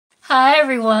Hi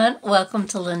everyone, welcome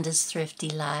to Linda's Thrifty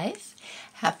Life.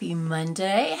 Happy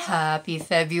Monday, happy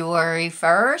February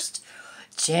 1st.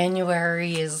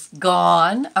 January is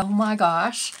gone. Oh my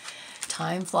gosh,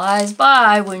 time flies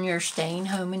by when you're staying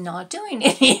home and not doing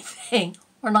anything.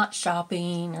 Or not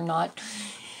shopping or not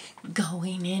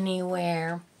going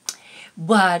anywhere.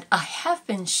 But I have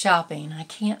been shopping. I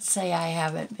can't say I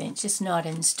haven't been, just not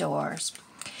in stores.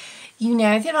 You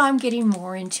know that I'm getting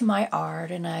more into my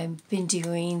art, and I've been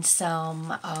doing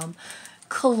some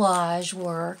collage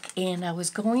work, and I was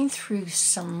going through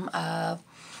some of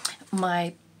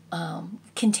my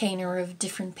container of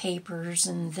different papers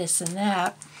and this and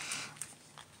that,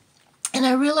 and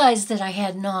I realized that I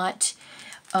had not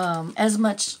as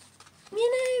much,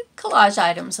 collage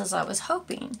items as I was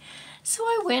hoping. So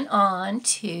I went on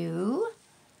to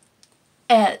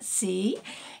Etsy,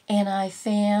 and I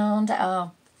found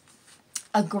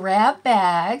a grab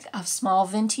bag of small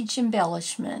vintage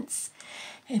embellishments,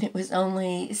 and it was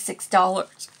only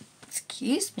 $6,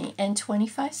 excuse me, and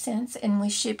 25 cents, and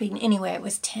with shipping, anyway, it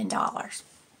was $10.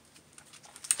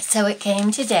 So it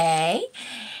came today,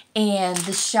 and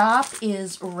the shop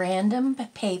is Random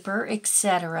Paper,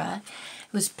 etc.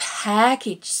 It was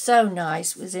packaged so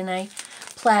nice. It was in a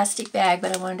plastic bag,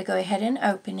 but I wanted to go ahead and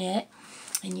open it,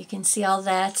 and you can see all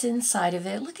that's inside of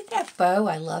it. Look at that bow.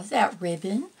 I love that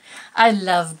ribbon. I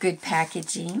love good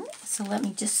packaging. So let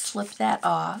me just slip that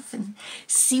off and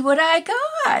see what I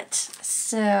got.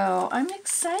 So I'm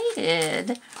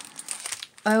excited.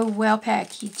 Oh, well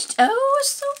packaged. Oh,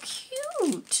 so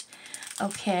cute.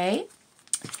 Okay.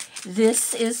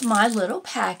 This is my little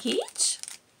package.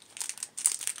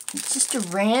 It's just a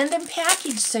random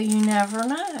package, so you never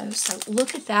know. So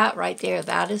look at that right there.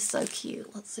 That is so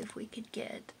cute. Let's see if we could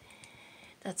get...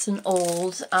 That's an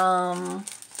old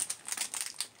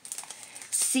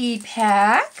seed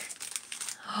pack.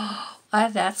 Oh,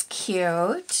 that's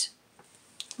cute.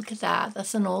 Look at that.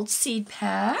 That's an old seed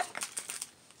pack.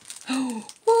 Oh,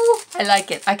 I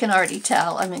like it. I can already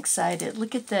tell. I'm excited.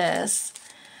 Look at this.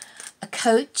 A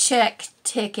coat check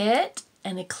ticket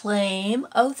and a claim.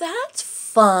 Oh, that's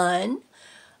fun.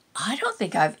 I don't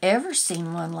think I've ever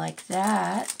seen one like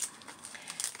that.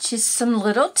 Just some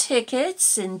little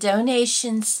tickets and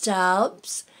donation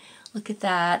stubs. Look at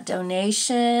that.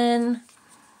 Donation.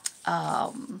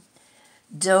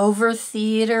 Dover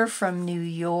Theater from New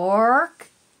York.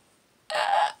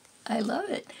 I love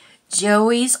it.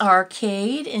 Joey's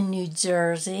Arcade in New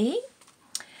Jersey.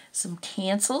 Some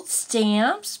canceled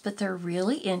stamps, but they're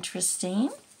really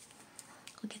interesting.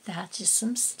 Look at that, just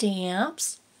some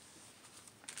stamps.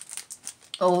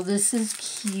 Oh, this is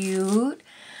cute.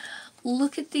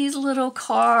 Look at these little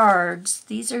cards.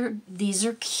 These are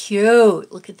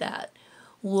cute. Look at that.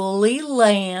 Woolly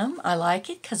Lamb. I like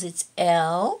it because it's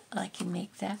L. I can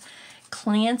make that.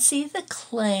 Clancy the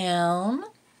Clown.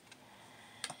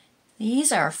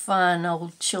 These are fun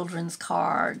old children's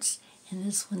cards. And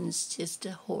this one's just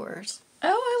a horse.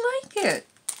 Oh, I like it.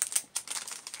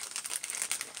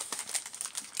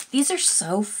 These are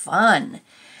so fun.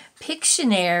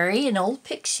 Pictionary, an old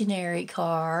Pictionary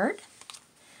card.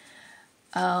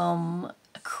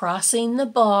 Crossing the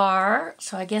Bar.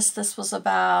 So I guess this was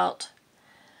about,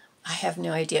 I have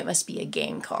no idea. It must be a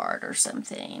game card or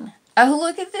something. Oh,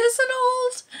 look at this, an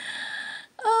old,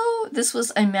 oh, this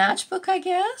was a matchbook, I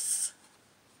guess.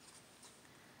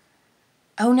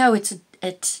 Oh, no, it's a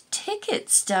ticket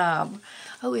stub.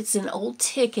 Oh, it's an old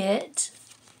ticket.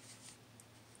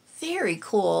 Very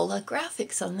cool. The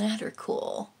graphics on that are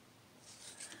cool.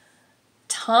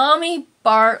 Tommy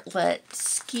Bartlett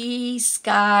Ski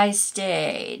Sky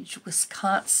Stage,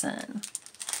 Wisconsin.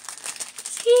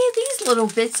 See, these little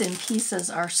bits and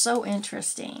pieces are so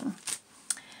interesting.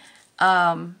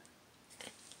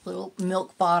 Little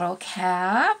milk bottle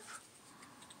cap.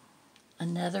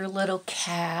 Another little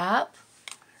cap.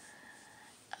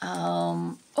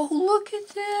 Oh, look at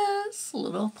this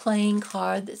little playing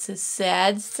card that says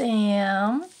Sad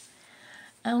Sam.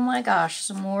 Oh my gosh,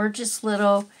 some more just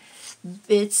little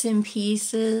bits and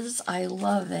pieces. I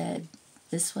love it.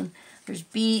 This one, there's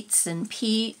Beets and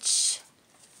Peach.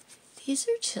 These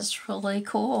are just really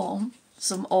cool.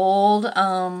 Some old,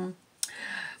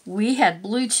 we had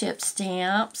blue chip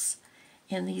stamps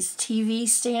and these TV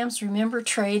stamps. Remember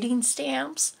trading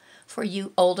stamps for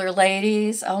you older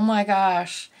ladies? Oh my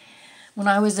gosh. When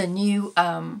I was a new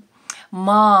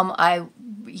mom, I,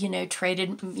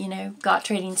 got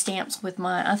trading stamps with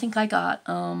my, I think I got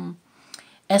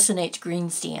S&H green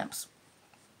stamps.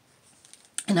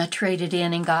 And I traded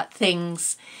in and got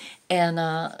things, and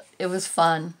it was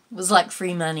fun. It was like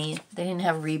free money. They didn't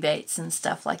have rebates and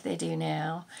stuff like they do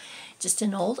now. Just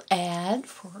an old ad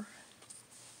for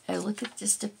I look at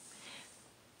just a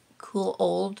cool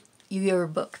old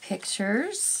yearbook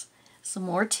pictures. Some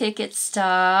more ticket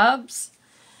stubs.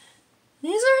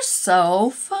 These are so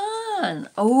fun.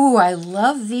 Oh, I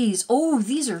love these. Oh,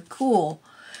 these are cool.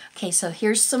 Okay, so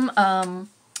here's some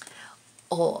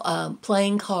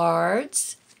playing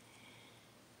cards.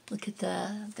 Look at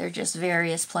they're just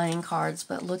various playing cards,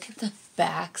 but look at the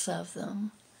backs of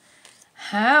them.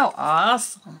 How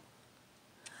awesome.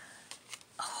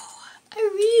 Oh, I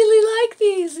really like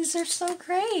these. These are so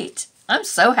great. I'm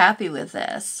so happy with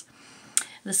this.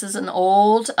 This is an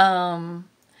old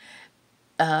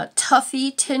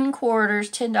Tuffy 10 quarters,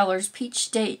 $10 Peach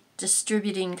State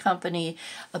Distributing Company,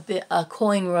 a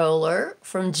coin roller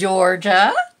from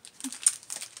Georgia.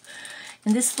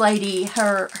 And this lady,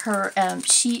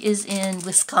 she is in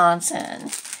Wisconsin,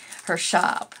 her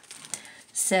shop.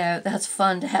 So that's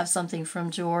fun to have something from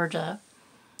Georgia.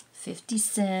 50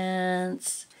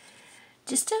 cents.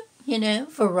 Just a,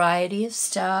 variety of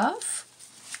stuff.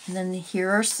 And then here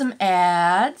are some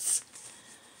ads.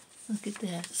 Look at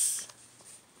this.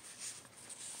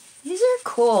 These are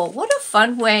cool. What a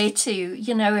fun way to,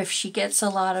 if she gets a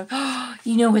lot of,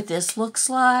 you know what this looks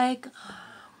like?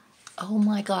 Oh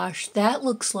my gosh, that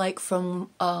looks like from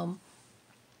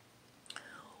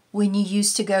when you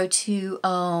used to go to,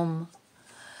 and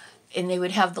they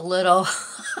would have the little,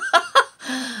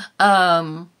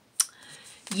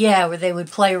 yeah, where they would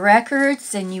play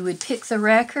records and you would pick the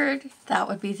record. That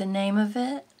would be the name of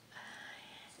it.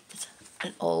 It's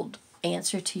an old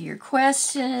answer to your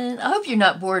question. I hope you're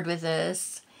not bored with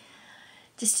this.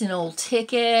 Just an old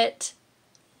ticket.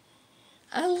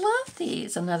 I love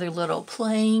these. Another little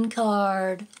playing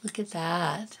card. Look at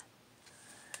that.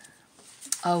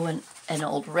 Oh, an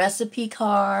old recipe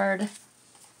card.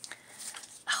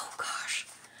 Oh gosh.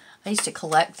 I used to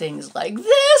collect things like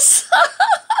this.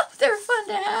 They're fun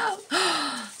to have.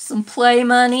 Some play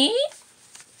money.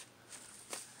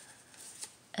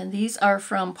 And these are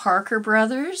from Parker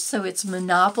Brothers, so it's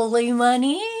Monopoly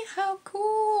money. How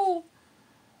cool.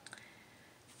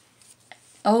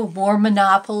 Oh, more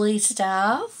Monopoly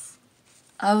stuff.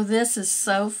 Oh, this is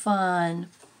so fun.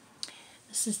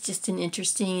 This is just an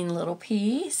interesting little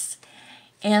piece.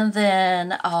 And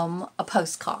then a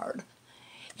postcard.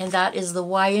 And that is the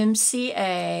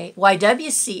YWCA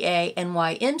and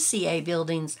YMCA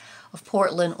buildings of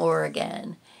Portland,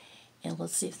 Oregon. And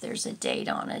let's see if there's a date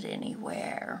on it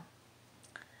anywhere.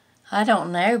 I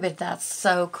don't know, but that's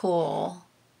so cool.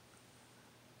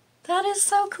 That is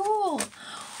so cool.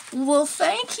 Well,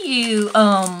 thank you,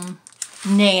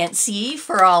 Nancy,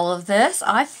 for all of this.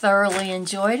 I thoroughly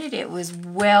enjoyed it. It was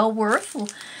well worth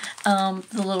the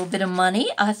little bit of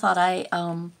money. I thought I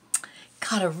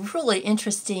got a really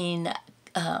interesting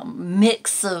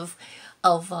mix of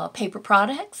paper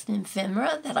products and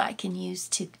ephemera that I can use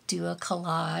to do a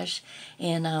collage.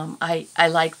 And I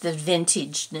like the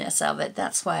vintageness of it.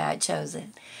 That's why I chose it.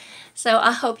 So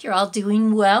I hope you're all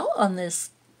doing well on this.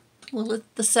 Well,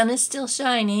 the sun is still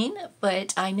shining,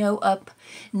 but I know up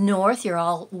north you're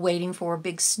all waiting for a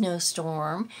big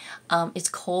snowstorm. It's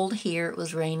cold here. It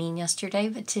was raining yesterday,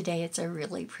 but today it's a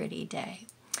really pretty day.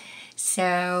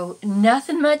 So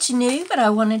nothing much new, but I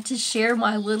wanted to share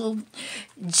my little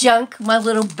junk, my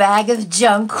little bag of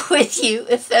junk with you,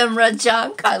 ephemera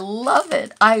junk. I love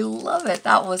it. I love it.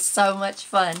 That was so much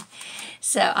fun.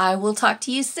 So I will talk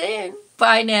to you soon.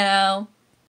 Bye now.